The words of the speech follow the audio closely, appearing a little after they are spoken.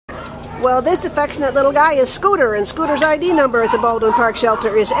Well, this affectionate little guy is Scooter, and Scooter's ID number at the Baldwin Park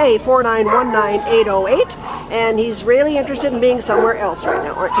Shelter is A4919808, and he's really interested in being somewhere else right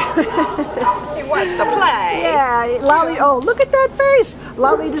now, aren't you? He wants to play. Yeah, Lolly, oh, look at that face.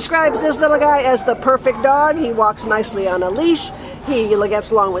 Lolly describes this little guy as the perfect dog. He walks nicely on a leash. He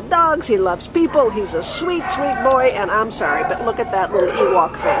gets along with dogs. He loves people. He's a sweet, sweet boy, and I'm sorry, but look at that little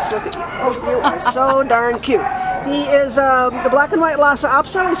Ewok face. Look at you. Oh, you are so darn cute. He is the black and white Lhasa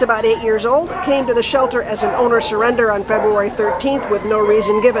Apso. He's about 8 years old. Came to the shelter as an owner surrender on February 13th with no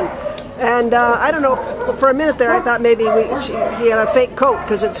reason given. And I don't know, for a minute there I thought maybe he had a fake coat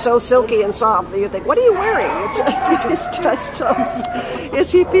because it's so silky and soft that you think, what are you wearing? It's just so,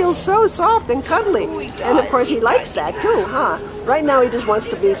 he feels so soft and cuddly. And of course he likes that too, huh? Right now he just wants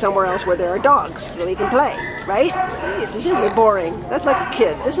to be somewhere else where there are dogs so he can play, right? This is boring. That's like a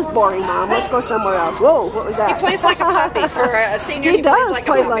kid. This is boring, Mom. Let's go somewhere else. Whoa, what was that? He plays like a puppy for a senior. He does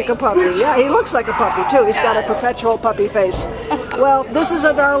play like a puppy. Yeah, he looks like a puppy too. He's got a perpetual puppy face. Well, this is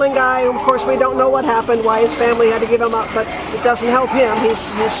a darling guy. Of course, we don't know what happened, why his family had to give him up, but it doesn't help him. He's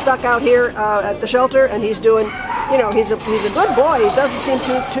stuck out here at the shelter, and he's doing, you know, he's a good boy. He doesn't seem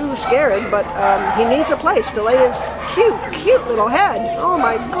too scared, but he needs a place to lay his cute little head. Oh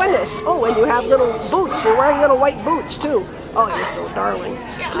my goodness! Oh, and you have little boots. You're wearing little white boots too. Oh, you're so darling.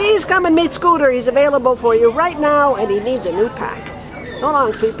 Please come and meet Scooter. He's available for you right now, and he needs a new pack. So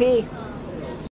long, sweet pea.